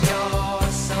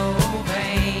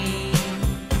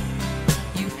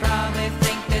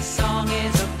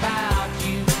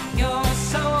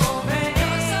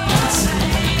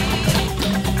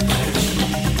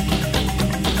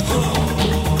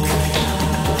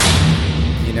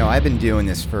I've been doing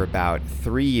this for about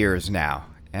 3 years now,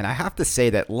 and I have to say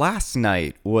that last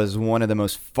night was one of the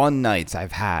most fun nights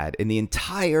I've had in the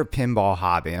entire pinball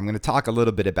hobby. I'm going to talk a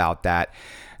little bit about that,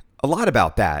 a lot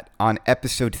about that, on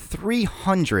episode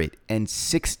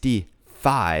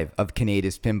 365 of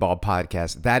Canada's Pinball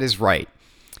Podcast. That is right.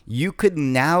 You could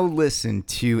now listen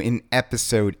to an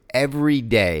episode every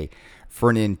day for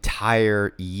an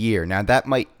entire year. Now, that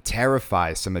might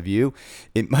terrify some of you.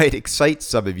 It might excite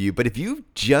some of you. But if you've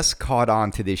just caught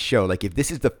on to this show, like if this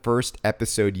is the first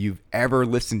episode you've ever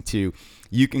listened to,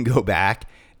 you can go back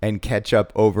and catch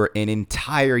up over an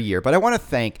entire year. But I want to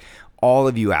thank all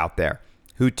of you out there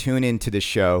who tune into the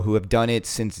show, who have done it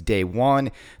since day one,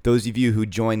 those of you who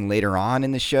join later on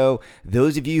in the show,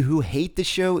 those of you who hate the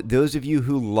show, those of you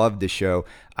who love the show.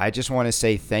 I just want to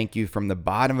say thank you from the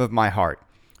bottom of my heart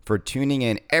for tuning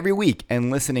in every week and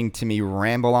listening to me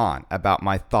ramble on about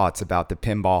my thoughts about the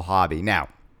pinball hobby. Now,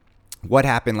 what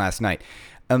happened last night?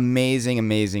 Amazing,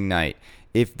 amazing night.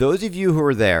 If those of you who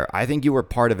were there, I think you were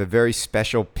part of a very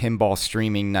special pinball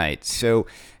streaming night. So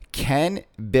Ken,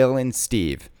 Bill, and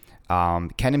Steve,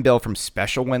 Ken and Bill from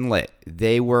Special When Lit,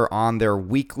 they were on their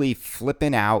weekly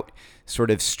Flippin' Out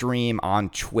sort of stream on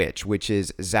Twitch, which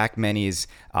is Zach Many's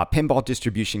pinball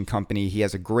distribution company. He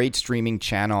has a great streaming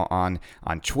channel on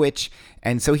Twitch.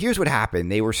 And so here's what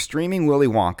happened. They were streaming Willy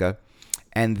Wonka,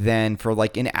 and then for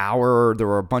like an hour, there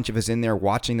were a bunch of us in there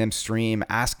watching them stream,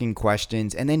 asking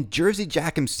questions, and then Jersey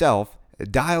Jack himself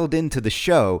dialed into the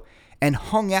show and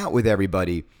hung out with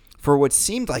everybody for what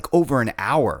seemed like over an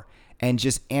hour and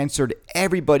just answered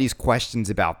everybody's questions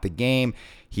about the game.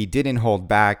 He didn't hold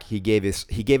back. He gave us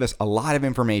a lot of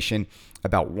information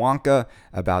about Wonka,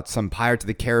 about some Pirates of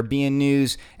the Caribbean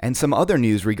news, and some other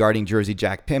news regarding Jersey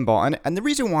Jack Pinball. And the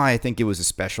reason why I think it was a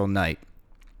special night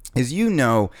is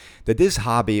that this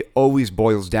hobby always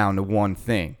boils down to one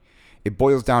thing. It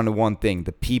boils down to one thing,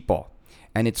 the people.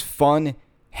 And it's fun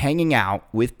hanging out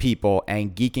with people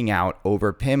and geeking out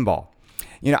over pinball.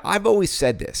 I've always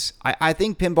said this. I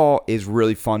think pinball is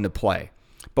really fun to play.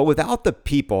 But without the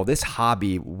people, this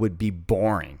hobby would be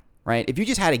boring, right? If you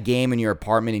just had a game in your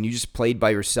apartment and you just played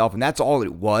by yourself and that's all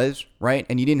it was, right?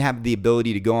 And you didn't have the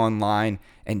ability to go online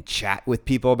and chat with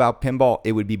people about pinball,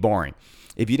 it would be boring.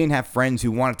 If you didn't have friends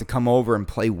who wanted to come over and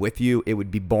play with you, it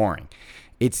would be boring.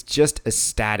 It's just a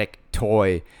static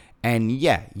toy. And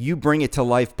yeah, you bring it to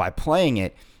life by playing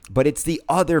it, but it's the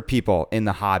other people in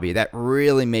the hobby that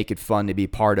really make it fun to be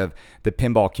part of the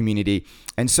pinball community.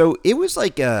 And so it was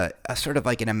like a sort of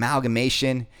like an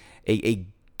amalgamation, a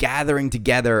gathering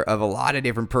together of a lot of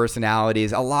different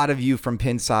personalities, a lot of you from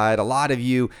Pinside, a lot of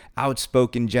you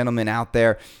outspoken gentlemen out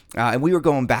there. And we were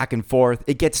going back and forth.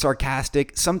 It gets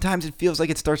sarcastic. Sometimes it feels like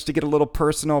it starts to get a little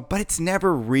personal, but it's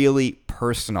never really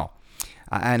personal.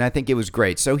 And I think it was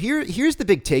great. So here's the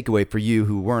big takeaway for you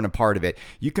who weren't a part of it.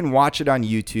 You can watch it on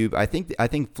YouTube. I think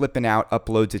Flippin' Out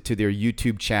uploads it to their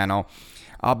YouTube channel.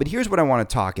 But here's what I want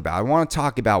to talk about. I want to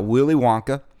talk about Willy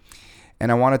Wonka, and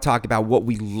I want to talk about what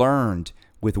we learned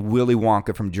with Willy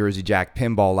Wonka from Jersey Jack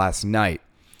Pinball last night.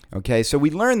 Okay, so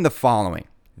we learned the following.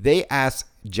 They asked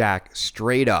Jack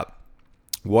straight up,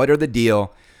 what are the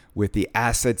deal with the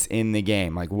assets in the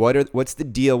game? Like, what's the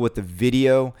deal with the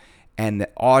video and the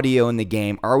audio in the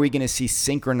game? Are we going to see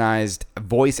synchronized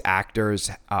voice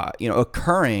actors,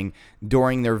 occurring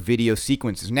during their video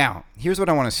sequences? Now, here's what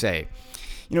I want to say.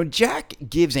 Jack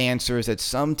gives answers that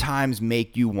sometimes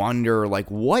make you wonder, like,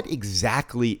 what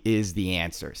exactly is the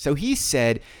answer? So he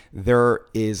said there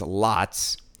is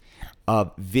lots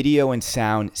of video and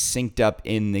sound synced up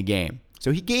in the game.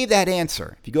 So he gave that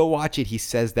answer. If you go watch it, he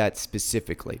says that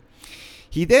specifically.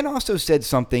 He then also said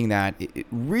something that it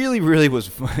really, really was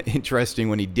interesting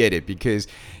when he did it, because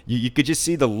you could just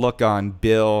see the look on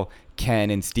Bill, Ken,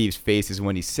 and Steve's faces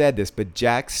when he said this. But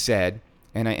Jack said,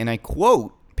 and I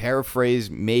quote, paraphrase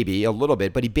maybe a little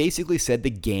bit, but he basically said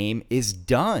the game is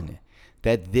done,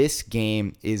 that this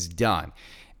game is done.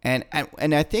 And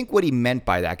I think what he meant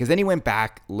by that, because then he went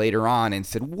back later on and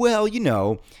said, well,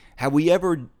 have we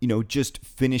ever, just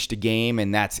finished a game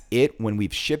and that's it when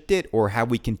we've shipped it? Or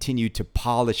have we continued to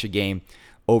polish a game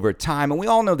over time? And we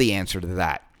all know the answer to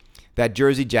that. That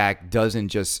Jersey Jack doesn't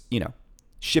just,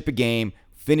 ship a game,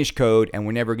 finish code, and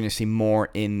we're never going to see more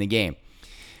in the game.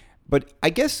 But I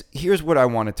guess here's what I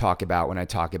want to talk about when I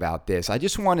talk about this. I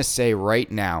just want to say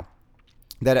right now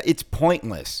that it's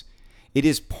pointless. It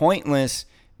is pointless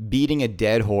beating a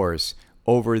dead horse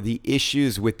over the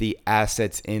issues with the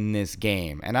assets in this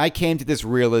game. And I came to this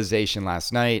realization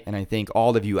last night, and I think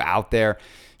all of you out there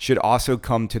should also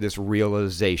come to this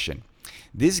realization.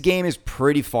 This game is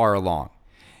pretty far along.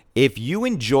 If you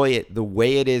enjoy it the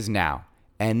way it is now,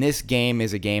 And this game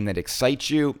is a game that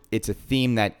excites you. It's a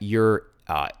theme that you're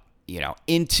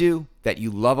into, that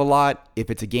you love a lot. If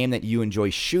it's a game that you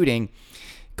enjoy shooting,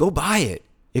 go buy it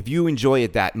if you enjoy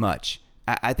it that much.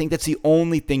 I think that's the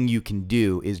only thing you can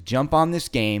do is jump on this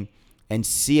game and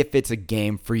see if it's a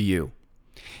game for you.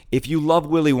 If you love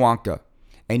Willy Wonka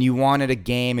and you wanted a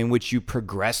game in which you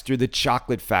progress through the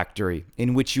chocolate factory,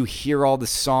 in which you hear all the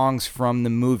songs from the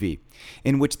movie,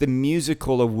 in which the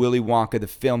musical of Willy Wonka, the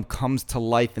film, comes to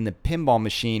life in the pinball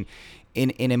machine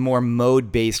in a more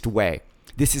mode-based way,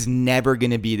 this is never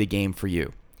going to be the game for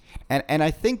you. And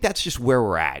I think that's just where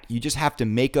we're at. You just have to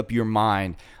make up your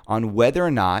mind on whether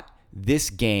or not this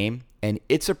game and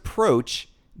its approach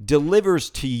delivers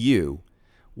to you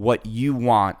what you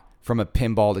want from a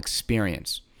pinball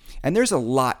experience. And there's a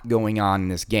lot going on in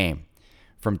this game.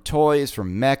 From toys,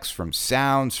 from mechs, from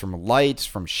sounds, from lights,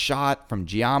 from shot, from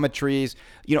geometries.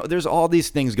 There's all these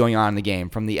things going on in the game,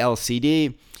 from the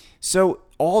LCD. So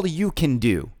all you can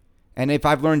do, and if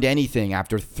I've learned anything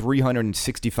after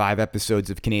 365 episodes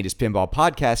of Canada's Pinball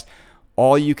Podcast,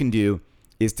 all you can do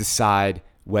is decide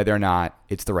whether or not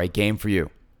it's the right game for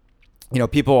you.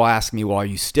 People will ask me, well, are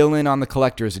you still in on the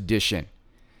collector's edition?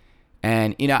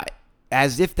 And,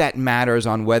 as if that matters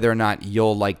on whether or not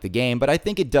you'll like the game, but I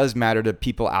think it does matter to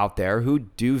people out there who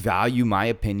do value my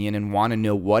opinion and want to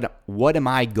know what am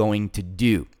I going to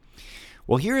do?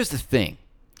 Well, here's the thing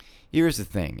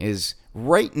is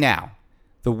right now,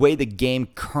 the way the game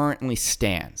currently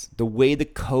stands, the way the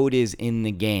code is in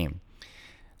the game,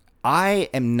 I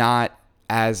am not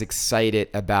as excited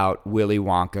about Willy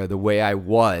Wonka the way I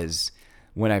was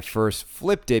when I first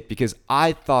flipped it, because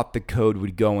I thought the code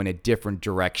would go in a different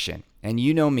direction. And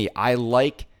you know me, I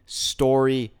like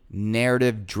story,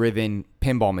 narrative-driven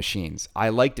pinball machines. I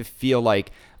like to feel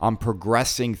like I'm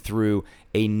progressing through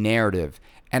a narrative,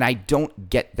 and I don't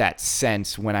get that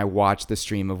sense when I watch the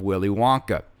stream of Willy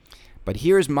Wonka. But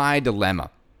here's my dilemma,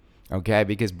 okay?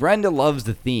 Because Brenda loves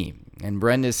the theme, and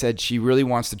Brenda said she really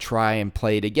wants to try and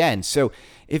play it again. So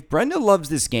if Brenda loves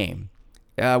this game,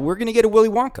 we're going to get a Willy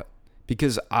Wonka,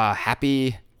 because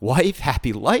happy wife,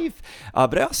 happy life.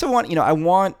 But I also want, I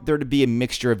want there to be a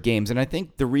mixture of games. And I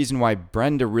think the reason why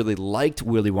Brenda really liked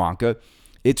Willy Wonka,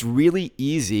 it's really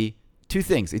easy. Two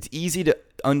things. It's easy to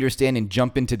understand and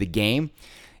jump into the game.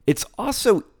 It's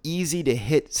also easy to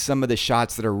hit some of the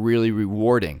shots that are really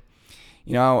rewarding.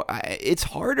 It's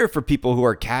harder for people who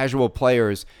are casual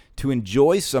players to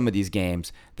enjoy some of these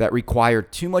games that require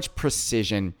too much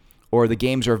precision or the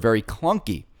games are very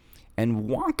clunky. And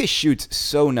Wonka shoots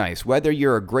so nice. Whether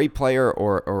you're a great player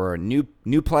or a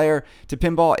new player to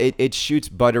pinball, it shoots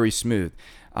buttery smooth.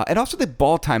 And also the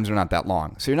ball times are not that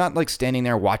long. So you're not like standing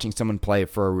there watching someone play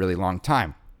for a really long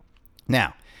time.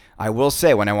 Now, I will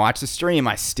say when I watch the stream,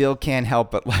 I still can't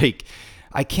help but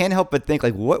I can't help but think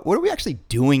what are we actually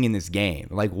doing in this game?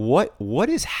 What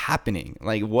is happening?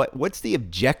 What's the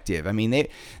objective? I mean,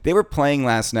 they were playing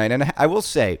last night, and I will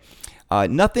say,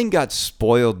 nothing got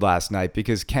spoiled last night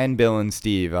because Ken, Bill, and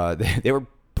Steve, they were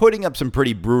putting up some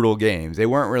pretty brutal games. They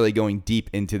weren't really going deep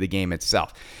into the game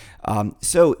itself.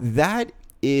 So that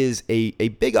is a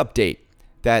big update,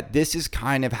 that this is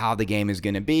kind of how the game is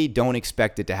going to be. Don't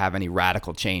expect it to have any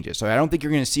radical changes. So I don't think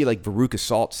you're going to see Veruca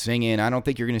Salt singing. I don't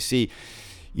think you're going to see,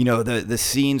 the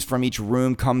scenes from each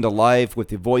room come to life with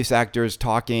the voice actors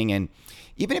talking. And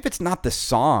even if it's not the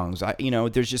songs,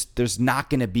 there's not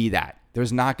going to be that.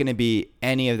 There's not going to be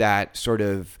any of that sort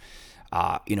of,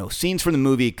 scenes from the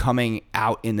movie coming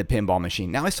out in the pinball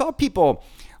machine. Now, I saw people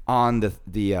on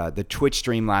the Twitch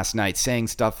stream last night saying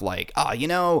stuff like,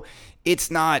 it's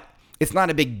not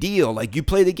a big deal. Like, you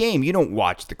play the game, you don't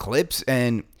watch the clips.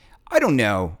 And I don't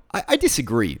know. I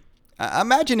disagree.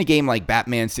 Imagine a game like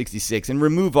Batman 66 and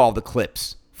remove all the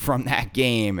clips from that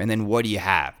game, and then what do you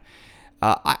have?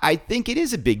 I think it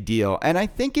is a big deal. And I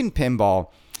think in pinball,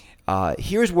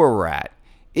 here's where we're at.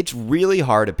 It's really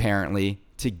hard, apparently,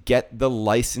 to get the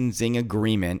licensing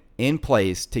agreement in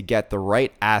place to get the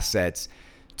right assets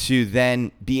to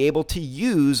then be able to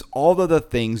use all of the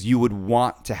things you would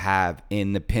want to have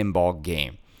in the pinball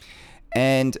game.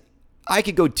 And I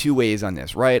could go two ways on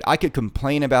this, right? I could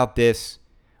complain about this,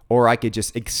 or I could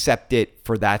just accept it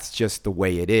for that's just the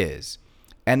way it is.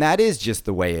 And that is just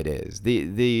the way it is.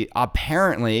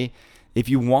 Apparently, if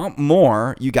you want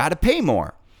more, you got to pay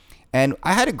more. And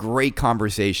I had a great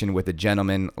conversation with a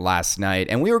gentleman last night,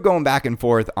 and we were going back and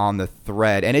forth on the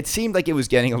thread, and it seemed like it was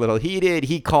getting a little heated.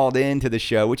 He called into the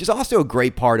show, which is also a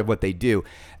great part of what they do.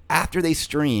 After they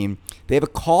stream, they have a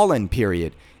call-in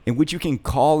period in which you can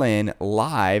call in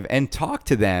live and talk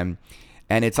to them,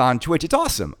 and it's on Twitch. It's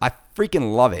awesome. I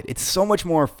freaking love it. It's so much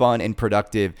more fun and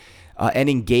productive and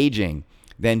engaging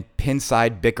than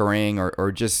pinside bickering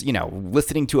or just,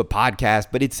 listening to a podcast,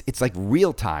 but it's like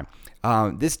real time.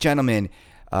 This gentleman,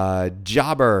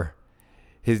 Jobber,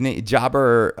 his name,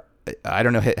 Jobber, I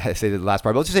don't know how to say the last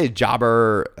part, but let's just say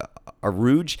Jobber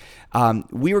Aruj.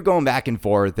 We were going back and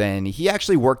forth, and he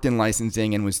actually worked in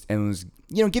licensing and was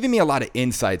giving me a lot of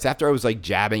insights after I was like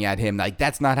jabbing at him. Like,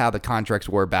 that's not how the contracts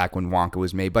were back when Wonka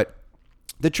was made. But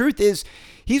the truth is,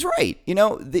 he's right.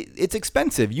 It's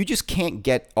expensive. You just can't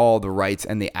get all the rights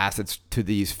and the assets to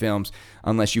these films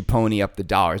unless you pony up the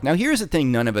dollars. Now, here's the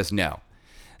thing none of us know.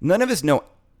 None of us know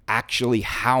actually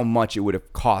how much it would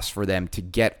have cost for them to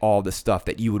get all the stuff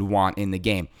that you would want in the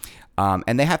game.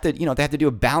 And they have to do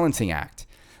a balancing act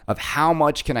of how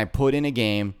much can I put in a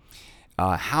game,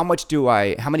 how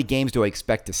many games do I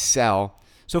expect to sell.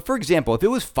 So, for example, if it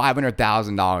was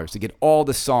 $500,000 to get all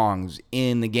the songs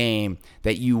in the game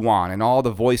that you want and all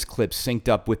the voice clips synced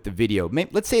up with the video,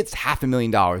 let's say it's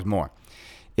 $500,000 more.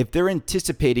 If they're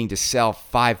anticipating to sell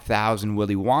 5,000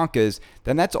 Willy Wonkas,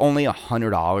 then that's only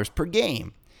 $100 per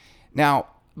game. Now,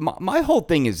 my whole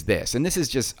thing is this, and this is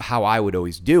just how I would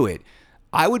always do it.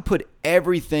 I would put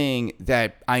everything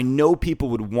that I know people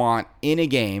would want in a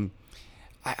game.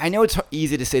 I know it's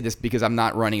easy to say this because I'm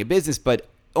not running a business, but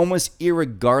almost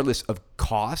irregardless of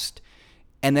cost.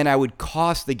 And then I would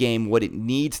cost the game what it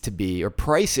needs to be or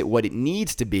price it what it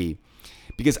needs to be,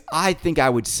 because I think I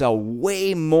would sell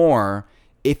way more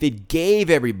if it gave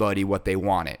everybody what they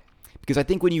wanted. Because I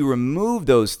think when you remove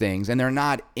those things and they're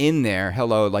not in there,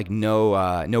 like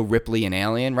no Ripley and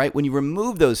Alien, right? When you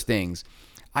remove those things,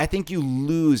 I think you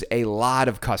lose a lot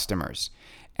of customers.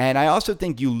 And I also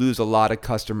think you lose a lot of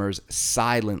customers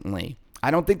silently.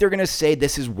 I don't think they're going to say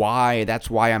that's why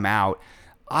I'm out.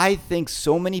 I think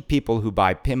so many people who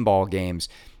buy pinball games,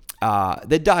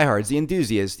 the diehards, the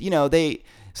enthusiasts, they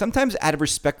sometimes out of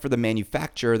respect for the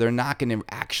manufacturer, they're not going to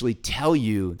actually tell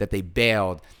you that they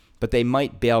bailed, but they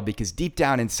might bail because deep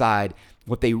down inside,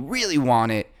 what they really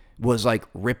wanted was like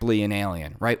Ripley and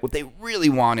Alien, right? What they really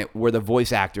wanted were the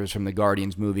voice actors from the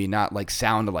Guardians movie, not like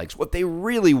sound-alikes. What they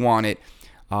really wanted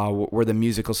were the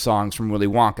musical songs from Willy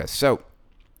Wonka. So,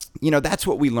 that's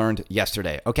what we learned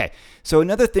yesterday. Okay, so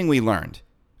another thing we learned,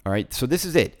 all right, so this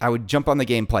is it. I would jump on the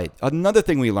gameplay. Another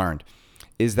thing we learned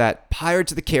is that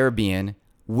Pirates of the Caribbean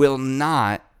will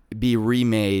not be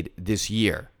remade this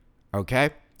year, okay?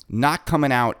 Not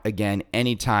coming out again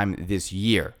anytime this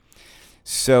year.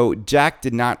 So Jack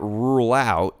did not rule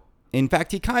out. In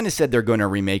fact, he kind of said they're going to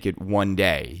remake it one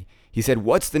day. He said,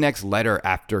 what's the next letter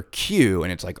after Q?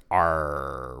 And it's like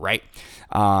R, right?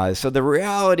 So the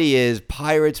reality is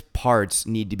Pirates parts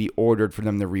need to be ordered for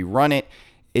them to rerun it.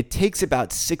 It takes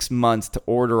about 6 months to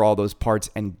order all those parts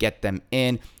and get them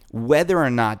in. Whether or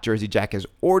not Jersey Jack has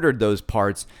ordered those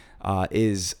parts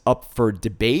is up for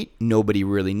debate. Nobody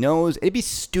really knows. It'd be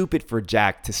stupid for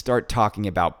Jack to start talking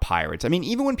about Pirates. I mean,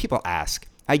 even when people ask,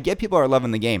 I get people are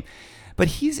loving the game, but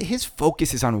his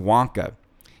focus is on Wonka.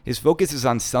 His focus is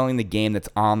on selling the game that's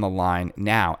on the line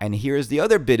now. And here's the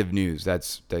other bit of news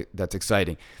that's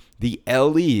exciting. The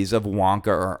LEs of Wonka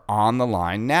are on the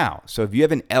line now. So if you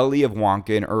have an LE of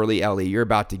Wonka, an early LE, you're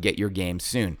about to get your game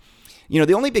soon.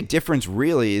 The only big difference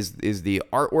really is the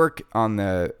artwork on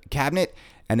the cabinet,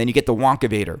 and then you get the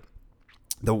Wonkavator.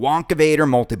 The Wonkavator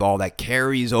multi-ball that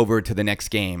carries over to the next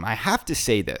game. I have to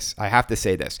say this.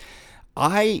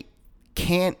 I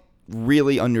can't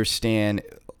really understand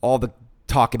all the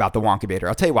talk about the Wonkavator.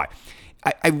 I'll tell you why.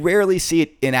 I rarely see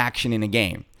it in action in a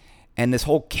game. And this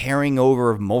whole carrying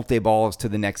over of multi-balls to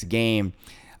the next game,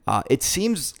 it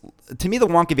seems, to me, the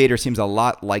Wonkavator seems a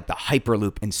lot like the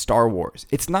Hyperloop in Star Wars.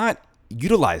 It's not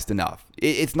utilized enough.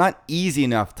 It's not easy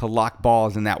enough to lock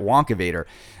balls in that Wonkavator.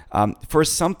 For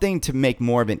something to make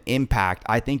more of an impact,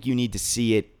 I think you need to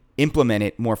see it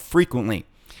implemented more frequently.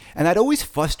 And that always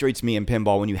frustrates me in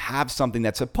pinball when you have something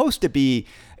that's supposed to be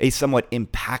a somewhat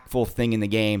impactful thing in the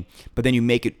game, but then you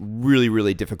make it really,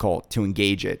 really difficult to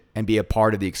engage it and be a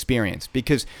part of the experience.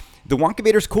 Because the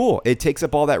Wonkavator's cool. It takes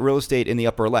up all that real estate in the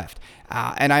upper left.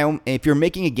 If you're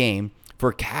making a game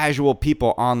for casual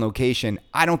people on location,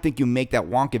 I don't think you make that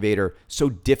Wonkavator so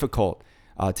difficult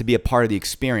to be a part of the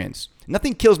experience.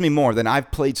 Nothing kills me more than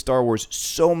I've played Star Wars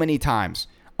so many times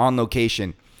on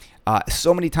location,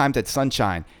 so many times at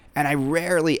Sunshine, and I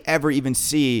rarely ever even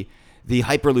see the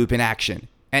Hyperloop in action.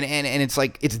 And it's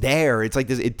like, it's there. It's like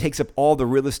this, it takes up all the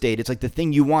real estate. It's like the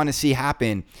thing you want to see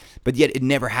happen, but yet it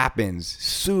never happens.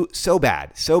 So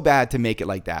bad to make it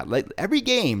like that. Like every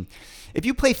game, if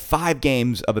you play 5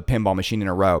 games of a pinball machine in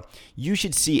a row, you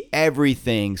should see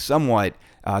everything somewhat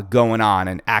going on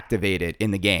and activated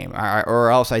in the game, or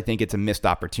else I think it's a missed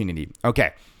opportunity.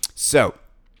 Okay, so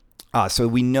So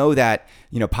we know that,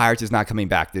 Pirates is not coming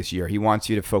back this year. He wants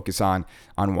you to focus on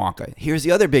Wonka. Here's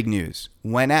the other big news.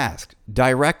 When asked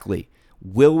directly,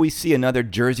 will we see another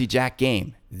Jersey Jack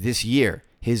game this year?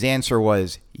 His answer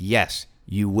was, yes,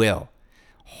 you will.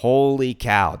 Holy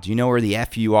cow. Do you know where the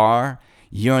F you are?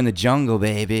 You're in the jungle,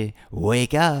 baby.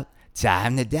 Wake up.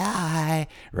 Time to die.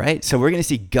 Right? So we're going to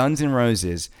see Guns N'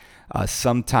 Roses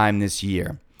sometime this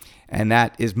year. And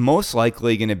that is most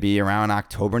likely going to be around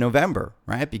October, November,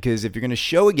 right? Because if you're going to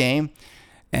show a game,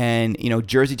 and,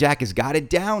 Jersey Jack has got it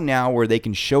down now where they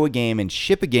can show a game and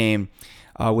ship a game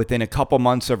within a couple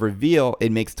months of reveal,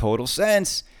 it makes total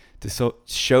sense to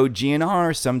show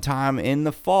GNR sometime in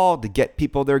the fall to get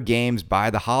people their games by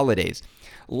the holidays.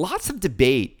 Lots of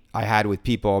debate I had with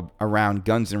people around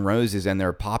Guns N' Roses and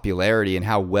their popularity and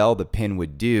how well the pin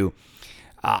would do.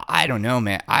 I don't know,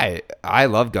 man. I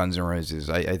love Guns N' Roses.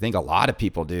 I think a lot of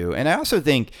people do. And I also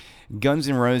think Guns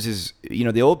N' Roses,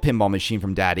 the old pinball machine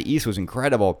from Data East was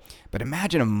incredible. But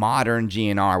imagine a modern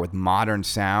GNR with modern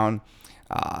sound.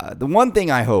 The one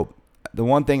thing I hope,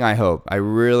 I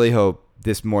really hope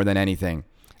this more than anything,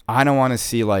 I don't want to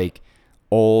see like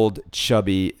old,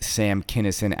 chubby Sam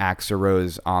Kinison Axl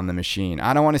Rose on the machine.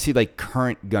 I don't want to see like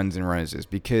current Guns N' Roses,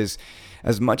 because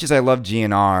as much as I love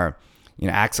GNR,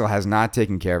 Axl has not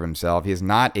taken care of himself. He has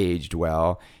not aged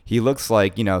well. He looks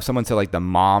like, someone said like the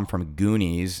mom from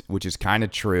Goonies, which is kind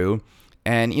of true.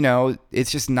 And,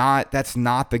 it's just that's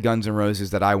not the Guns N'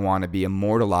 Roses that I want to be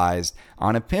immortalized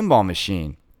on a pinball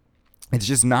machine. It's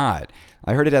just not.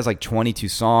 I heard it has like 22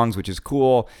 songs, which is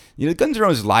cool. Guns N'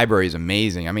 Roses library is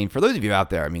amazing. I mean, for those of you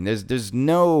out there, there's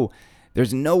no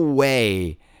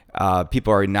way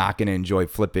people are not going to enjoy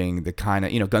flipping the kind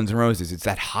of, Guns N' Roses. It's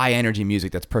that high energy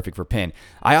music that's perfect for pin.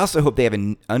 I also hope they have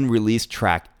an unreleased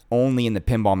track only in the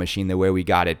pinball machine the way we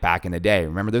got it back in the day.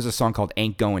 Remember, there's a song called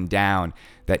Ain't Going Down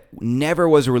that never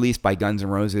was released by Guns N'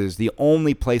 Roses. The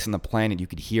only place on the planet you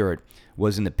could hear it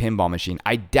was in the pinball machine.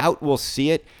 I doubt we'll see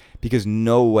it because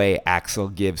no way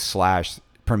Axl gives Slash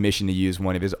permission to use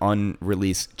one of his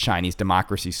unreleased Chinese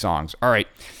Democracy songs. All right,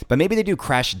 but maybe they do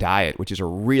Crash Diet, which is a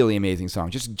really amazing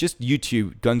song. Just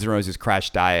YouTube Guns N' Roses Crash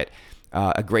Diet,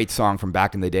 a great song from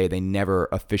back in the day they never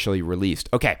officially released.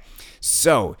 Okay,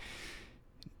 so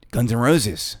Guns N'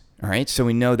 Roses. All right, so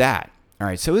we know that. All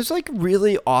right, so it was like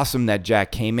really awesome that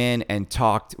Jack came in and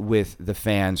talked with the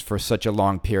fans for such a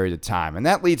long period of time. And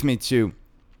that leads me to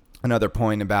another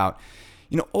point about,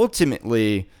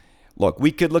 ultimately, look,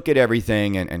 we could look at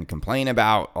everything and complain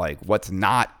about like what's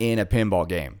not in a pinball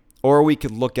game. Or we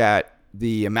could look at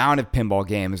the amount of pinball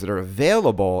games that are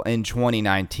available in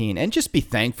 2019 and just be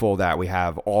thankful that we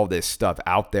have all this stuff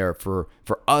out there for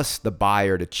us, the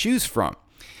buyer, to choose from.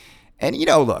 And,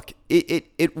 look,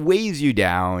 it weighs you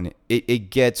down. It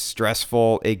gets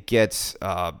stressful. It gets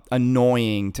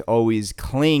annoying to always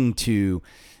cling to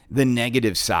the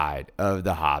negative side of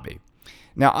the hobby.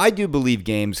 Now, I do believe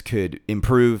games could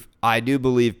improve. I do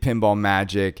believe pinball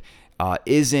magic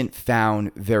isn't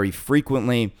found very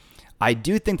frequently. I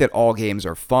do think that all games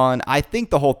are fun. I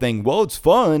think the whole thing, well, it's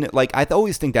fun. Like, I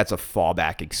always think that's a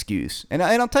fallback excuse. And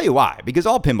I'll tell you why. Because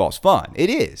all pinball's fun. It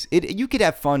is. You could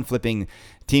have fun flipping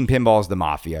Team Pinball's The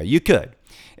Mafia. You could.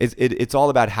 It's all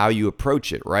about how you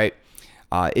approach it, right?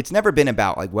 It's never been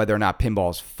about like whether or not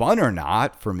pinball's fun or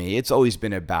not for me. It's always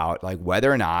been about like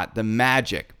whether or not the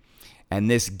magic. And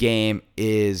this game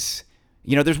is,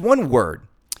 there's one word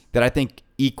that I think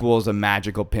equals a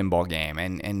magical pinball game.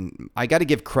 And I got to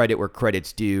give credit where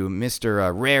credit's due.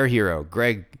 Mr. Rare Hero,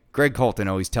 Greg Colton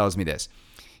always tells me this.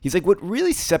 He's like, what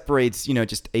really separates,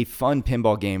 just a fun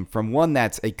pinball game from one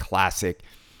that's a classic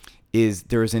is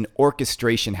there's an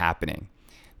orchestration happening,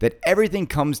 that everything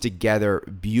comes together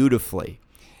beautifully.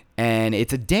 And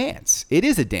it's a dance. It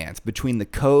is a dance between the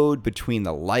code, between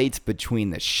the lights, between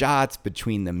the shots,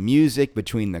 between the music,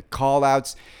 between the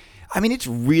call-outs. I mean, it's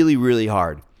really, really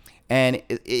hard. And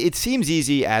it seems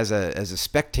easy as a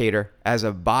spectator, as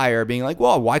a buyer, being like,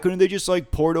 well, why couldn't they just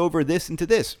like port over this into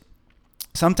this?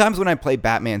 Sometimes when I play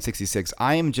Batman 66,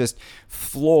 I am just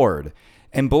floored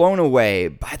and blown away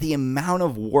by the amount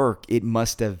of work it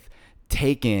must have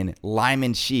taken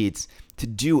Lyman Sheets to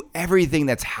do everything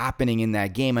that's happening in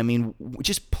that game. I mean,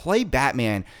 just play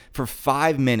Batman for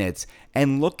 5 minutes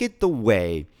and look at the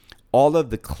way all of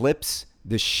the clips,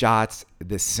 the shots,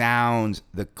 the sounds,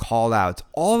 the call-outs,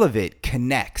 all of it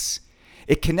connects.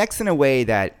 It connects in a way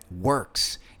that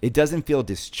works. It doesn't feel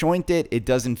disjointed. It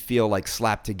doesn't feel like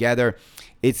slapped together.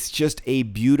 It's just a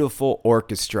beautiful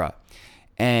orchestra.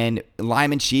 And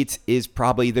Lyman Sheets is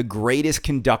probably the greatest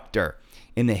conductor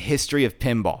in the history of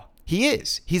pinball. He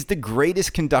is. He's the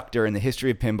greatest conductor in the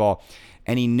history of pinball,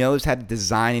 and he knows how to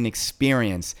design an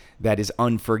experience that is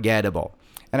unforgettable.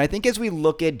 And I think as we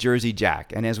look at Jersey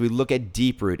Jack, and as we look at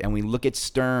Deep Root, and we look at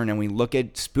Stern, and we look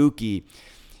at Spooky,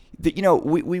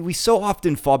 we so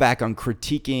often fall back on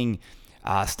critiquing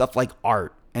stuff like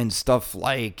art and stuff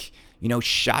like,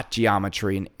 shot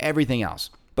geometry and everything else.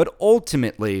 But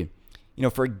ultimately,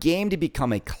 for a game to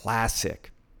become a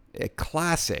classic,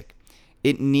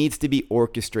 it needs to be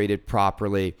orchestrated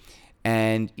properly.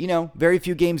 And, very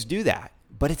few games do that.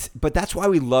 But that's why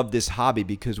we love this hobby,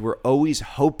 because we're always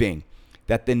hoping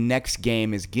that the next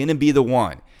game is going to be the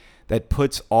one that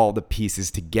puts all the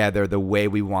pieces together the way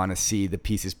we want to see the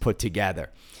pieces put together.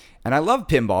 And I love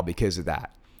pinball because of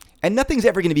that. And nothing's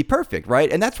ever going to be perfect,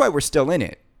 right? And that's why we're still in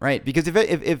it, right? Because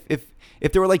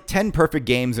if there were like 10 perfect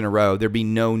games in a row, there'd be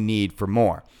no need for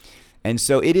more. And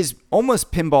so it is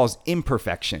almost pinball's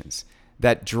imperfections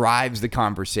that drives the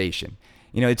conversation.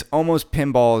 It's almost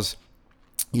pinball's,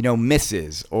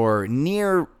 misses or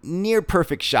near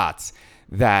perfect shots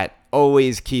that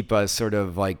always keep us sort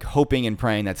of like hoping and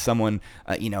praying that someone,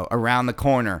 around the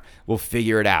corner will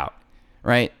figure it out,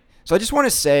 right? So I just want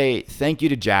to say thank you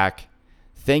to Jack.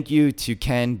 Thank you to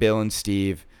Ken, Bill, and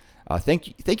Steve.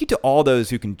 Thank you to all those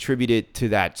who contributed to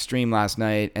that stream last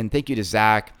night. And thank you to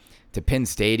Zach, to Penn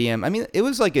Stadium. I mean, it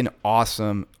was like an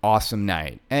awesome, awesome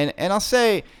night. And I'll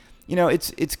say,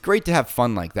 it's great to have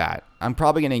fun like that. I'm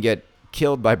probably going to get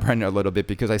killed by Brendan a little bit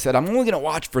because I said I'm only going to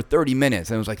watch for 30 minutes.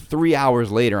 And it was like 3 hours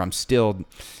later, I'm still,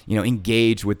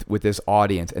 engaged with this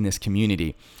audience and this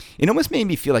community. It almost made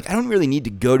me feel like I don't really need to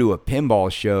go to a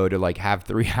pinball show to like have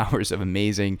 3 hours of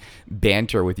amazing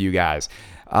banter with you guys.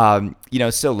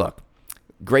 So look,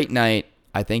 great night.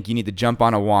 I think you need to jump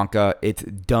on a Wonka. It's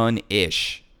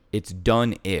done-ish.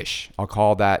 I'll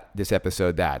call this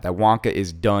episode that Wonka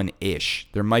is done-ish.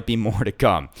 There might be more to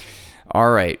come.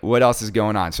 All right, what else is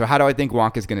going on? So how do I think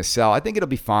Wonka is going to sell? I think it'll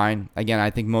be fine. Again, I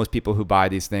think most people who buy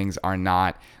these things are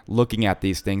not looking at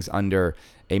these things under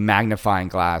a magnifying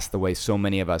glass the way so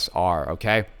many of us are,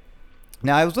 okay?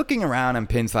 Now, I was looking around on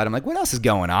Pinside. I'm like, what else is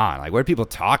going on? Like, what are people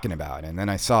talking about? And then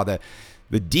I saw the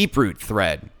Deep Root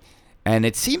thread. And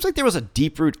it seems like there was a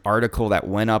Deep Root article that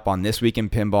went up on This Week in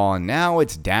Pinball, and now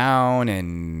it's down,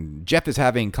 and Jeff is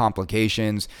having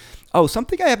complications. Oh,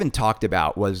 something I haven't talked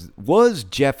about was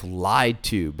Jeff lied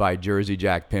to by Jersey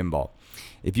Jack Pinball?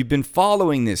 If you've been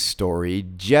following this story,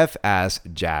 Jeff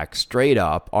asked Jack straight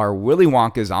up, are Willy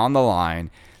Wonkas on the line?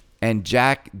 And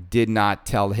Jack did not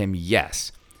tell him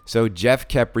yes. So Jeff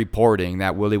kept reporting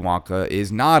that Willy Wonka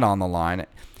is not on the line,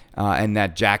 and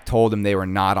that Jack told him they were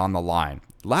not on the line.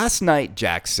 Last night,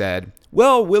 Jack said,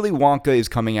 well, Willy Wonka is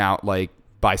coming out like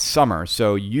by summer,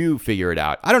 so you figure it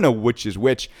out. I don't know which is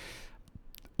which.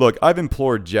 Look, I've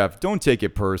implored Jeff, don't take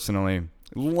it personally.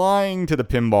 Lying to the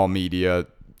pinball media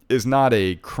is not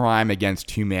a crime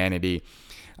against humanity.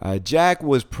 Jack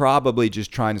was probably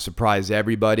just trying to surprise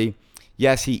everybody.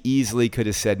 Yes, he easily could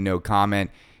have said no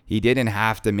comment. He didn't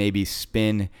have to maybe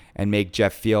spin and make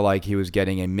Jeff feel like he was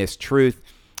getting a mistruth.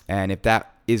 And if that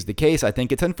is the case, I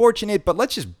think it's unfortunate, but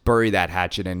let's just bury that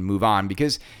hatchet and move on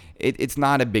because it's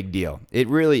not a big deal. It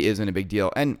really isn't a big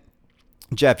deal. And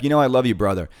Jeff, I love you,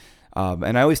 brother.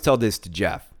 And I always tell this to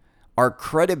Jeff. Our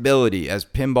credibility as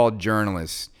pinball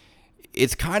journalists,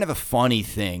 it's kind of a funny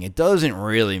thing. It doesn't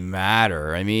really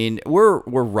matter. I mean, we're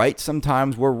right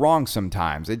sometimes, we're wrong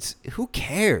sometimes. It's who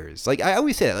cares? Like I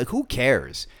always say that, like who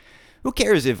cares? Who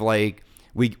cares if like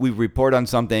we report on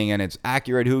something and it's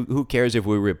accurate? Who cares if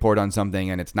we report on something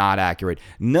and it's not accurate?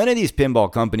 None of these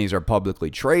pinball companies are publicly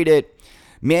traded.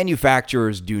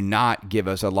 Manufacturers do not give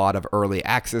us a lot of early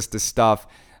access to stuff.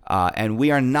 And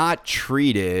we are not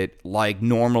treated like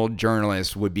normal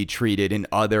journalists would be treated in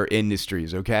other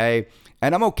industries, okay?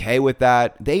 And I'm okay with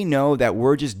that. They know that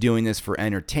we're just doing this for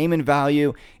entertainment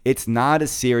value. It's not a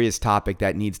serious topic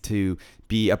that needs to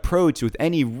be approached with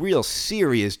any real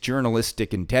serious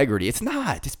journalistic integrity. It's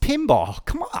not. It's pinball.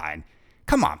 Come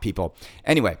on, people.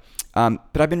 Anyway,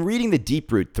 but I've been reading the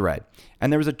Deep Root thread,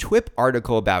 and there was a TWIP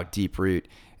article about Deep Root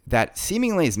that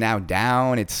seemingly is now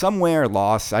down. It's somewhere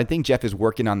lost. I think Jeff is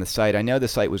working on the site. I know the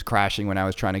site was crashing when I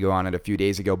was trying to go on it a few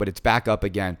days ago, but it's back up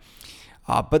again.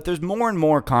 But there's more and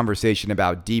more conversation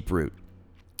about Deep Root.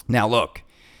 Now look,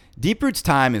 Deep Root's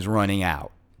time is running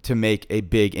out to make a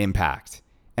big impact.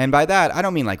 And by that, I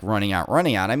don't mean like running out.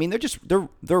 I mean,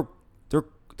 they're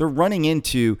running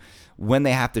into when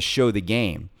they have to show the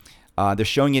game. They're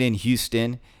showing it in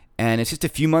Houston, and it's just a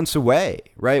few months away,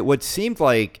 right? What seemed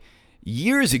like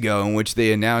years ago in which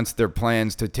they announced their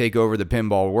plans to take over the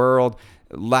pinball world,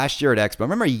 last year at Expo.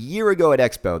 Remember a year ago at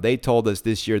Expo, they told us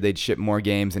this year they'd ship more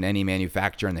games than any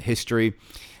manufacturer in the history.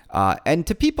 And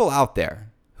to people out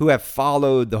there who have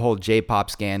followed the whole J-pop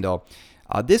scandal,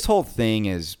 this whole thing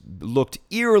has looked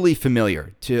eerily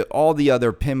familiar to all the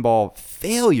other pinball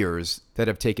failures that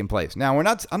have taken place. Now,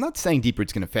 I'm not saying Deep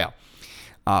Root's going to fail,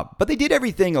 but they did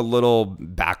everything a little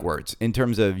backwards in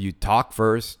terms of you talk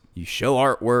first, you show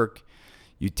artwork,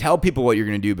 you tell people what you're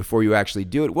going to do before you actually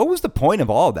do it. What was the point of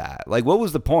all that? Like, what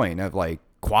was the point of like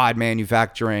quad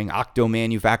manufacturing, octo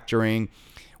manufacturing?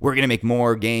 We're going to make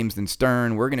more games than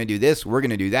Stern. We're going to do this. We're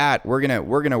going to do that. We're going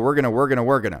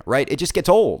to, right? It just gets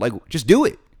old. Like, just do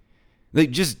it.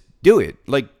 Like, just do it.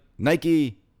 Like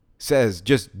Nike says,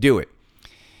 just do it.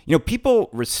 You know, people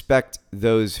respect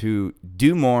those who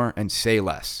do more and say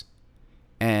less.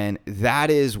 And that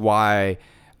is why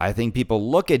I think people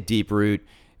look at Deep Root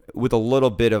with a little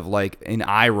bit of like an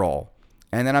eye roll.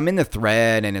 And then I'm in the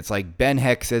thread and it's like Ben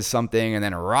Heck says something and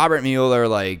then Robert Mueller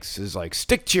like says like,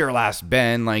 stick to your last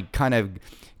Ben, like kind of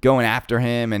going after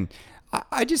him. And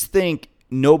I just think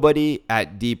nobody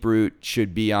at Deep Root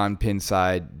should be on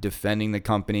Pinside defending the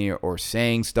company or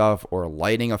saying stuff or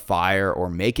lighting a fire or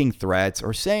making threats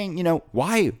or saying, you know,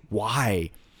 why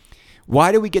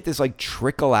do we get this like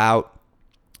trickle out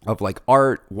of like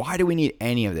art? Why do we need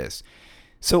any of this?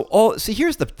 So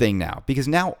here's the thing now, because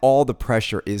now all the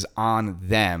pressure is on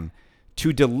them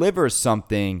to deliver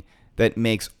something that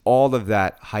makes all of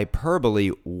that hyperbole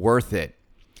worth it.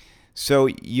 So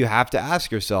you have to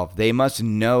ask yourself, they must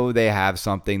know they have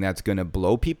something that's going to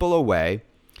blow people away,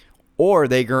 or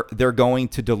they're going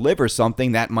to deliver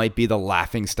something that might be the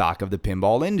laughingstock of the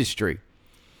pinball industry.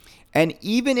 And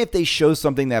even if they show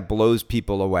something that blows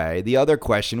people away, the other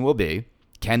question will be,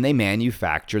 can they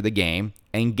manufacture the game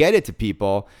and get it to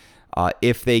people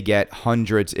if they get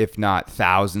hundreds, if not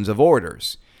thousands of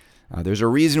orders? There's a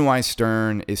reason why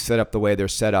Stern is set up the way they're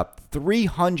set up.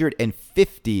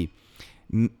 350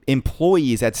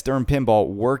 employees at Stern Pinball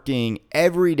working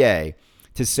every day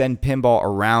to send pinball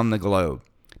around the globe.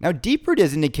 Now, Deep Root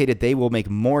has indicated they will make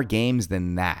more games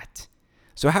than that.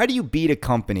 So how do you beat a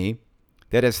company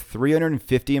that has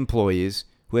 350 employees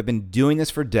who have been doing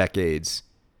this for decades,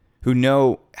 who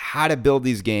know how to build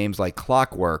these games like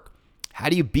clockwork? How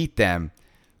do you beat them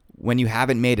when you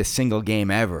haven't made a single game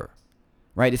ever?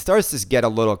 Right? It starts to get a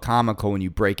little comical when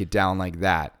you break it down like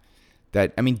that.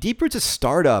 Deep Root's a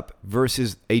startup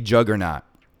versus a juggernaut.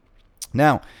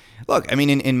 Now, look,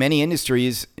 in many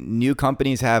industries, new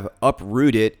companies have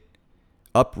uprooted,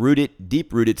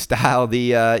 deep-rooted style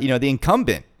the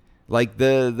incumbent, like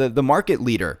the market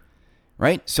leader.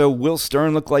 Right? So will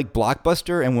Stern look like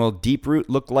Blockbuster and will Deep Root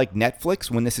look like Netflix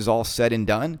when this is all said and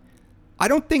done? I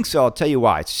don't think so. I'll tell you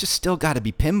why. It's just still got to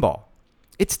be pinball.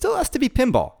 It still has to be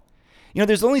pinball. You know,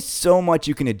 there's only so much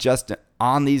you can adjust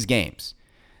on these games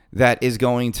that is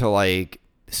going to like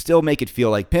still make it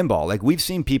feel like pinball. Like we've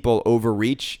seen people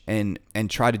overreach and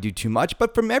try to do too much,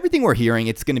 but from everything we're hearing,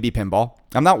 it's going to be pinball.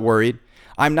 I'm not worried.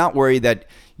 I'm not worried that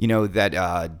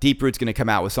Deep Root's going to come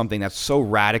out with something that's so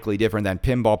radically different than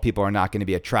pinball. People are not going to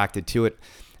be attracted to it.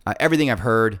 Everything I've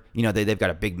heard, they've got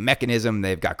a big mechanism,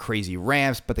 they've got crazy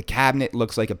ramps, but the cabinet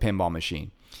looks like a pinball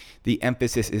machine. The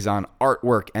emphasis is on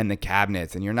artwork and the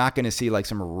cabinets, and you're not going to see like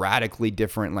some radically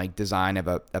different like design of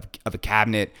a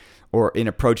cabinet or an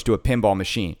approach to a pinball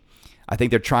machine. I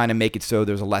think they're trying to make it so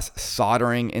there's less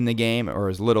soldering in the game or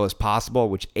as little as possible,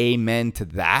 which amen to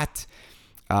that.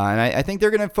 And I think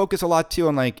they're going to focus a lot too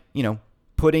on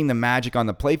putting the magic on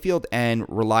the playfield and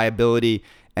reliability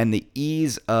and the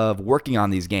ease of working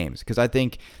on these games. Because I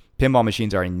think pinball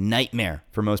machines are a nightmare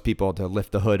for most people to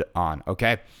lift the hood on,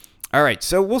 okay? All right,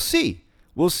 so we'll see.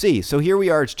 So here we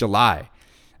are, it's July.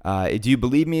 Do you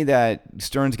believe me that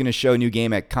Stern's going to show a new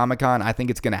game at Comic-Con? I think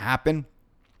it's going to happen.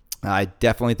 I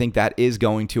definitely think that is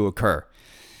going to occur.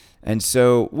 And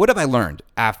so what have I learned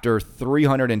after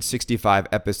 365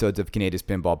 episodes of Canada's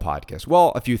Pinball Podcast?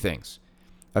 Well, a few things.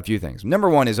 Number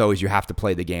one is always you have to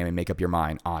play the game and make up your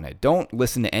mind on it. Don't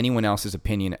listen to anyone else's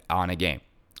opinion on a game,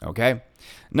 okay?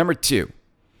 Number two,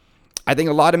 I think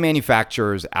a lot of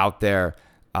manufacturers out there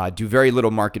do very little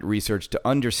market research to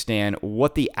understand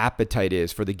what the appetite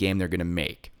is for the game they're going to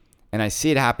make. And I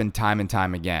see it happen time and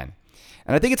time again.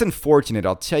 And I think it's unfortunate.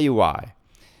 I'll tell you why.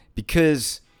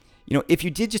 Because if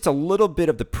you did just a little bit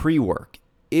of the pre-work,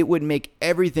 it would make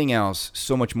everything else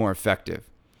so much more effective.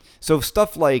 So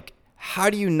stuff like, how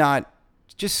do you not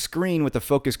just screen with the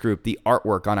focus group the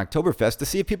artwork on Oktoberfest to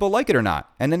see if people like it or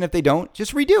not? And then if they don't,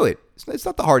 just redo it. It's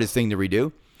not the hardest thing to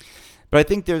redo. But I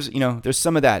think there's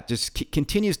some of that just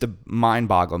continues to mind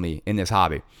boggle me in this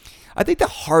hobby. I think the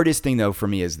hardest thing though for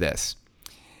me is this.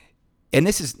 and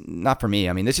this is not for me.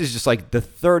 I mean, this is just like the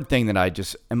third thing that I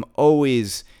just am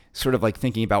always sort of like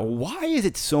thinking about. Why is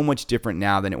it so much different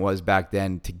now than it was back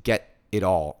then to get it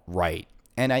all right?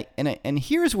 And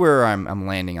here's where I'm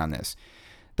landing on this.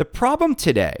 The problem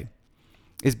today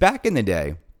is back in the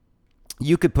day,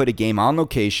 you could put a game on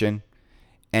location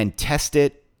and test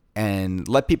it and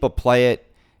let people play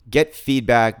it, get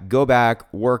feedback, go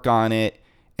back, work on it,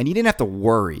 and you didn't have to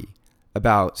worry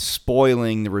about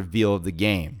spoiling the reveal of the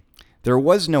game. There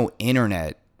was no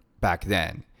internet back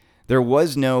then. There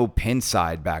was no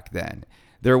Pinside back then.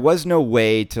 There was no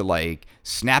way to like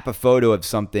snap a photo of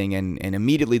something and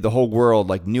immediately the whole world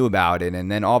like knew about it,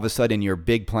 and then all of a sudden your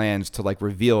big plans to like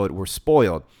reveal it were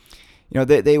spoiled. You know,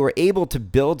 they were able to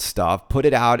build stuff, put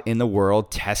it out in the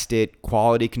world, test it,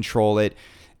 quality control it,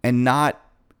 and not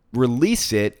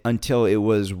release it until it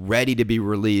was ready to be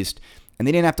released. And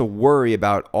they didn't have to worry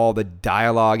about all the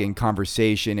dialogue and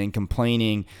conversation and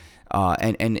complaining,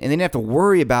 and they didn't have to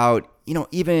worry about, you know,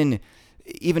 even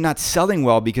not selling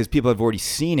well because people have already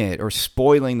seen it, or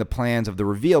spoiling the plans of the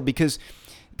reveal, because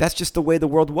that's just the way the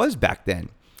world was back then.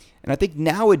 And I think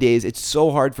nowadays it's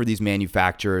so hard for these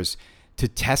manufacturers to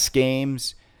test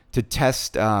games, to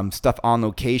test stuff on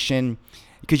location,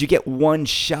 because you get one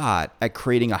shot at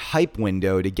creating a hype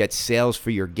window to get sales for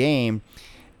your game.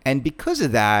 And because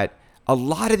of that, a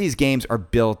lot of these games are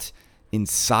built in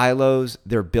silos,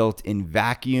 they're built in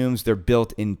vacuums, they're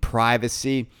built in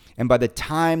privacy. And by the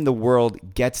time the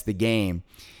world gets the game,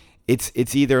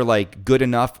 it's either like good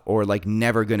enough or like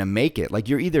never gonna make it. Like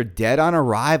you're either dead on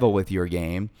arrival with your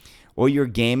game, or your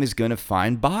game is gonna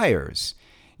find buyers.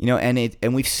 You know,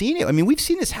 and we've seen it. I mean, we've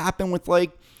seen this happen with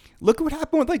like, look at what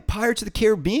happened with like Pirates of the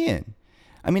Caribbean.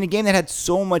 I mean, a game that had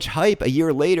so much hype, a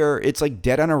year later, it's like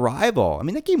dead on arrival. I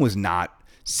mean, that game was not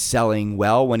selling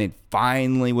well when it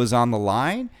finally was on the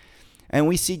line. And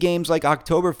we see games like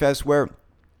Oktoberfest where,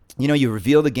 you know, you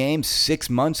reveal the game, 6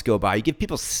 months go by. You give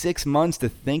people 6 months to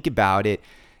think about it,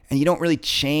 and you don't really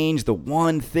change the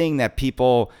one thing that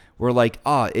people were like,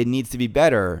 oh, it needs to be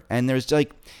better. And there's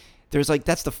like,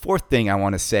 that's the fourth thing I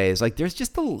want to say, is like there's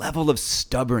just a level of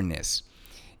stubbornness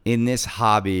in this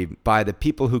hobby by the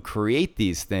people who create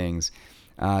these things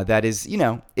that is, you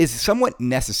know, is somewhat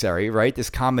necessary, right? This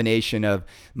combination of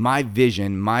my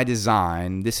vision, my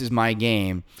design, this is my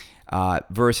game,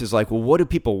 versus like, well, what do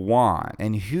people want?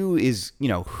 And who is, you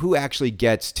know, who actually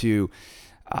gets to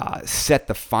set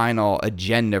the final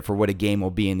agenda for what a game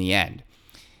will be in the end?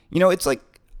 You know, it's like,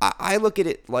 I look at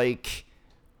it like,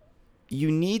 you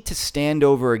need to stand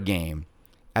over a game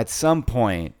at some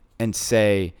point and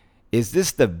say, is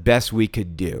this the best we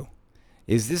could do?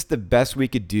 Is this the best we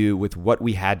could do with what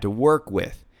we had to work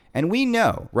with? And we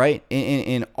know, right,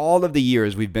 in all of the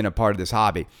years we've been a part of this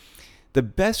hobby, the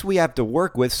best we have to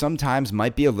work with sometimes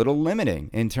might be a little limiting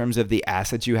in terms of the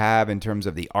assets you have, in terms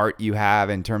of the art you have,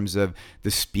 in terms of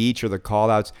the speech or the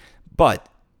call-outs. But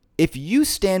if you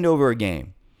stand over a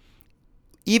game,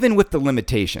 even with the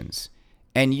limitations,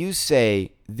 and you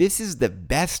say, this is the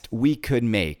best we could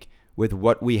make with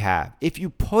what we have, if you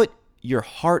put your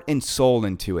heart and soul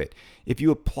into it, if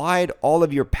you applied all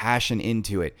of your passion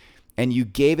into it, and you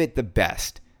gave it the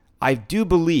best, I do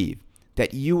believe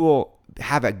that you will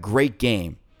have a great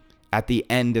game at the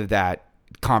end of that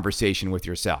conversation with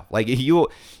yourself. Like you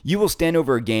will stand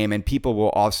over a game and people will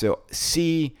also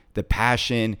see the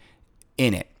passion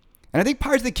in it. And I think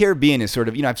Pirates of the Caribbean is sort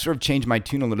of, you know, I've sort of changed my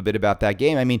tune a little bit about that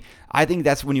game. I mean, I think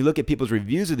that's when you look at people's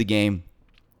reviews of the game,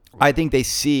 I think they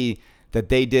see that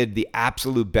they did the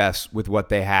absolute best with what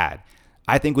they had.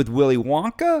 I think with Willy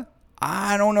Wonka,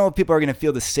 I don't know if people are going to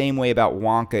feel the same way about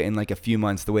Wonka in like a few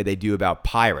months the way they do about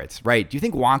Pirates, right? Do you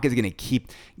think Wonka is going to keep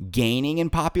gaining in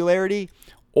popularity,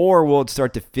 or will it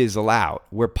start to fizzle out?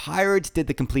 Where Pirates did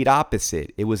the complete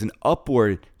opposite. It was an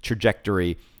upward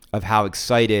trajectory of how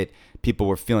excited people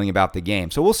were feeling about the game.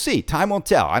 So we'll see. Time will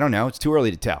tell. I don't know. It's too early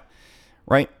to tell,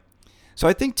 right? So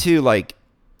I think too, like,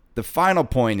 the final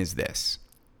point is this.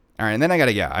 All right, and then I got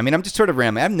to go. I mean, I'm just sort of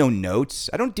rambling. I have no notes.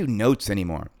 I don't do notes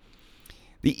anymore.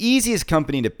 The easiest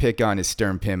company to pick on is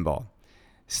Stern Pinball.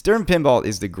 Stern Pinball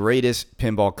is the greatest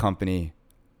pinball company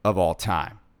of all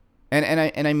time.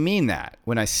 And I mean that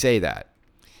when I say that.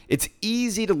 It's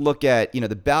easy to look at, you know,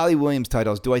 the Bally Williams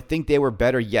titles. Do I think they were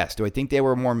better? Yes. Do I think they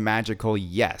were more magical?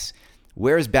 Yes.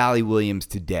 Where's Bally Williams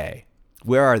today?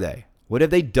 Where are they? What have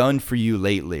they done for you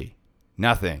lately?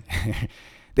 Nothing.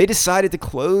 They decided to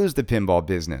close the pinball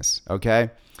business,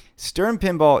 okay? Stern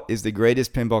Pinball is the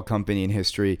greatest pinball company in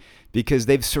history because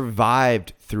they've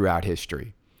survived throughout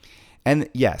history. And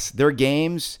yes, their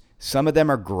games, some of them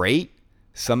are great,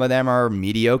 some of them are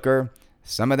mediocre,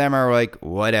 some of them are like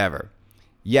whatever.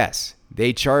 Yes,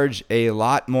 they charge a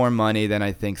lot more money than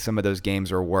I think some of those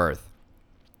games are worth.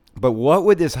 But what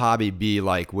would this hobby be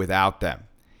like without them?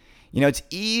 It's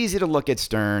easy to look at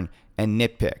Stern and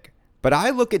nitpick, but I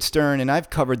look at Stern, and I've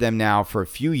covered them now for a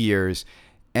few years,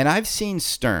 and I've seen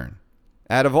Stern,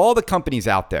 out of all the companies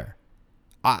out there,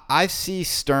 I see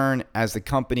Stern as the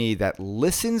company that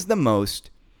listens the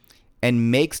most and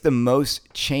makes the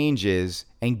most changes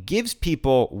and gives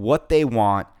people what they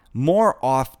want more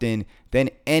often than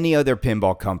any other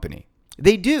pinball company.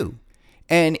 They do.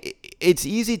 And it's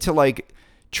easy to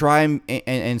try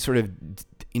and sort of,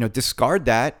 discard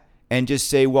that and just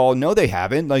say, well, no, they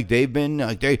haven't. They've been,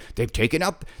 they've taken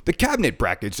out the cabinet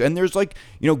brackets, and there's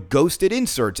ghosted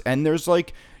inserts, and there's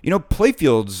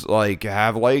playfields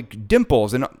have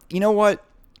dimples. And you know what?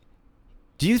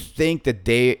 Do you think that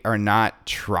they are not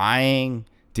trying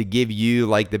to give you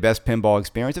the best pinball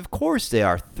experience? Of course they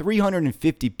are.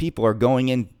 350 people are going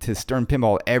into Stern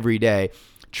Pinball every day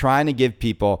trying to give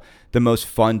people the most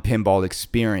fun pinball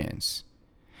experience.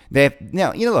 They have,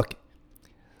 now, look,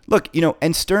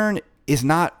 and Stern is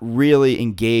not really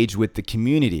engaged with the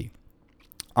community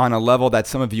on a level that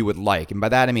some of you would like. And by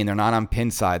that I mean they're not on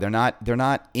Pinside. They're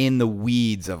not in the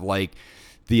weeds of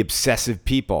the obsessive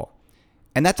people.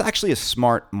 And that's actually a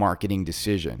smart marketing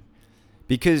decision,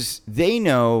 because they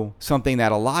know something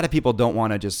that a lot of people don't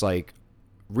want to just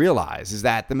realize, is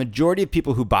that the majority of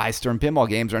people who buy Stern pinball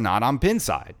games are not on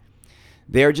Pinside.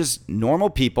 They're just normal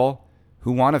people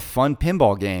who want a fun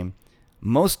pinball game.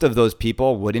 Most of those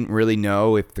people wouldn't really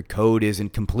know if the code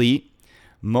isn't complete.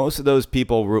 Most of those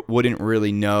people wouldn't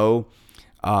really know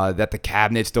that the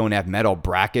cabinets don't have metal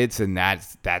brackets, and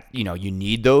that you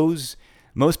need those.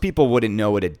 Most people wouldn't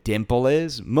know what a dimple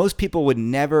is. Most people would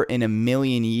never in a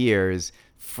million years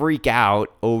freak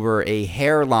out over a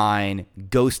hairline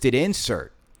ghosted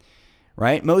insert,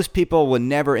 right? Most people would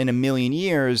never in a million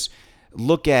years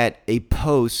look at a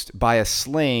post by a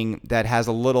sling that has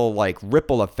a little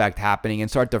ripple effect happening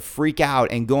and start to freak out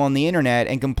and go on the internet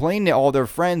and complain to all their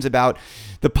friends about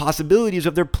the possibilities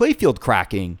of their playfield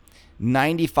cracking.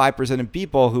 95% of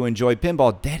people who enjoy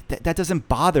pinball, that doesn't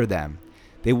bother them.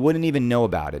 They wouldn't even know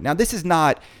about it. Now, this is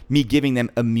not me giving them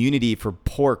immunity for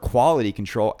poor quality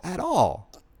control at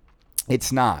all.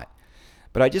 It's not.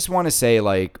 But I just want to say,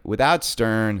 without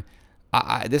Stern,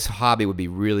 this hobby would be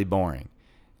really boring.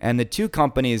 And the two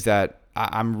companies that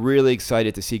I'm really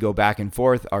excited to see go back and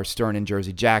forth are Stern and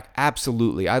Jersey Jack.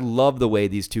 Absolutely. I love the way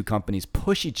these two companies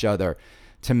push each other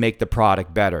to make the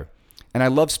product better. And I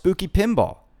love Spooky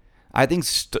Pinball. I think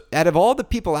out of all the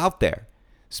people out there,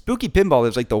 Spooky Pinball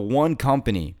is the one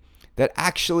company that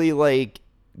actually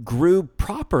grew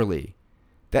properly.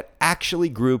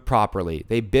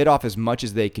 They bit off as much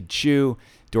as they could chew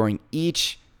during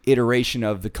each iteration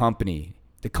of the company.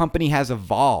 The company has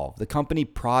evolved. The company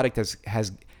product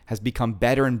has become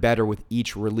better and better with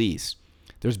each release.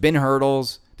 There's been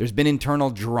hurdles. There's been internal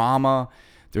drama.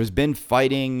 There's been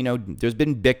fighting. There's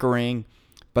been bickering.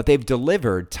 But they've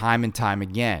delivered time and time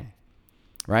again,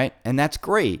 right? And that's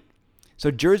great. So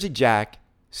Jersey Jack,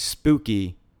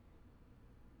 Spooky,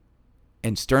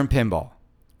 and Stern Pinball,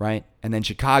 right? And then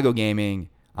Chicago Gaming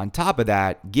on top of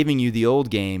that, giving you the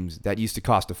old games that used to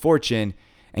cost a fortune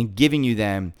and giving you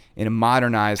them in a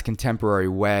modernized, contemporary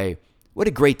way. What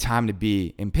a great time to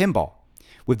be in pinball.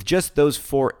 With just those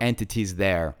four entities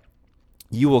there,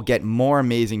 you will get more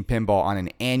amazing pinball on an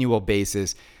annual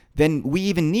basis than we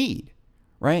even need,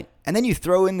 right? And then you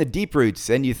throw in the Deep Roots,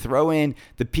 and you throw in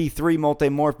the P3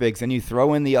 Multimorphics, and you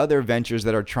throw in the other ventures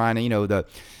that are trying to,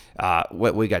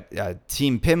 what we got,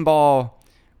 Team Pinball,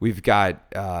 we've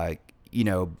got, Pinball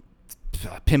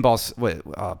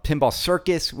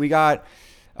Circus, we got,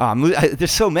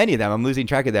 there's so many of them, I'm losing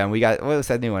track of them. We got, what was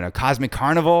that new one? A Cosmic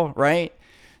Carnival, right?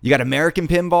 You got American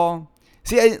Pinball.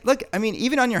 See,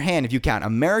 even on your hand, if you count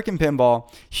American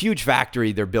Pinball, huge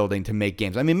factory they're building to make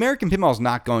games. American Pinball is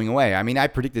not going away. I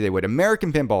predicted they would.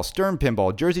 American Pinball, Stern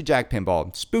Pinball, Jersey Jack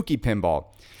Pinball, Spooky Pinball,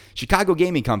 Chicago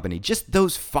Gaming Company. Just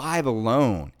those five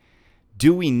alone.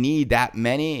 Do we need that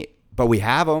many? But we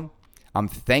have them. I'm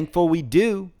thankful we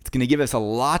do. It's going to give us a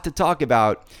lot to talk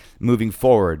about moving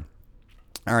forward.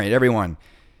 All right, everyone.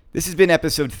 This has been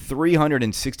episode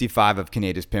 365 of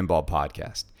Kaneda's Pinball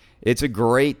Podcast. It's a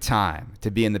great time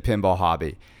to be in the pinball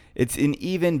hobby. It's an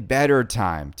even better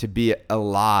time to be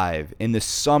alive in the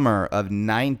summer of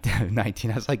 19.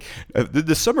 I was like,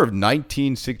 the summer of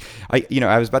 1960.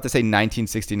 I was about to say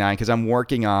 1969 because I'm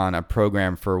working on a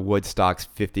program for Woodstock's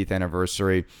 50th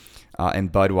anniversary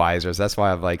and Budweiser's. That's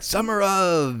why I'm summer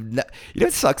of.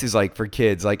 What sucks is for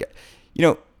kids,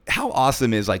 how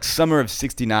awesome is summer of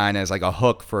 69 as a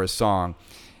hook for a song.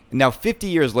 Now, 50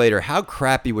 years later, how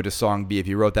crappy would a song be if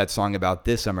you wrote that song about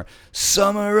this summer?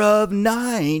 Summer of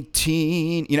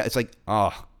 19. It's like,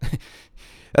 oh,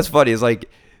 that's funny. It's like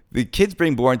the kids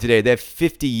being born today, they have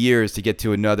 50 years to get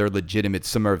to another legitimate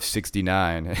summer of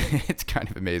 69. It's kind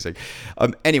of amazing.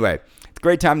 Anyway, it's a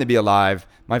great time to be alive.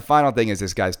 My final thing is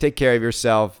this, guys. Take care of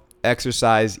yourself.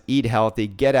 Exercise. Eat healthy.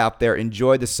 Get out there.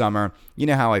 Enjoy the summer. You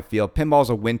know how I feel. Pinball's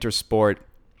a winter sport.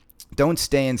 Don't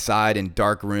stay inside in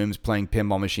dark rooms playing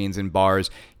pinball machines in bars.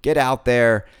 Get out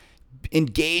there,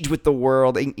 engage with the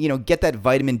world, and, get that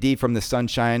vitamin D from the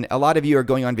sunshine. A lot of you are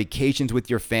going on vacations with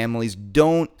your families.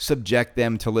 Don't subject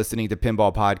them to listening to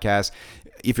pinball podcasts.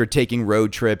 If you're taking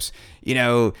road trips,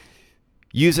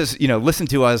 use us, listen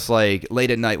to us like late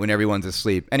at night when everyone's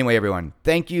asleep. Anyway, everyone,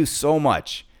 thank you so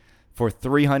much for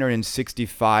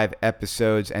 365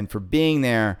 episodes and for being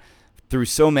there through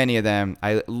so many of them.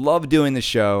 I love doing the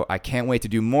show. I can't wait to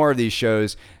do more of these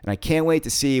shows, and I can't wait to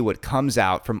see what comes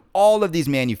out from all of these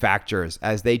manufacturers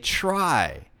as they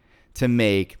try to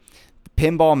make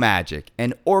pinball magic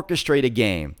and orchestrate a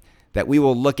game that we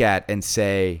will look at and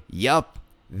say, yup,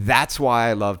 that's why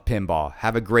I love pinball.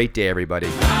 Have a great day, everybody.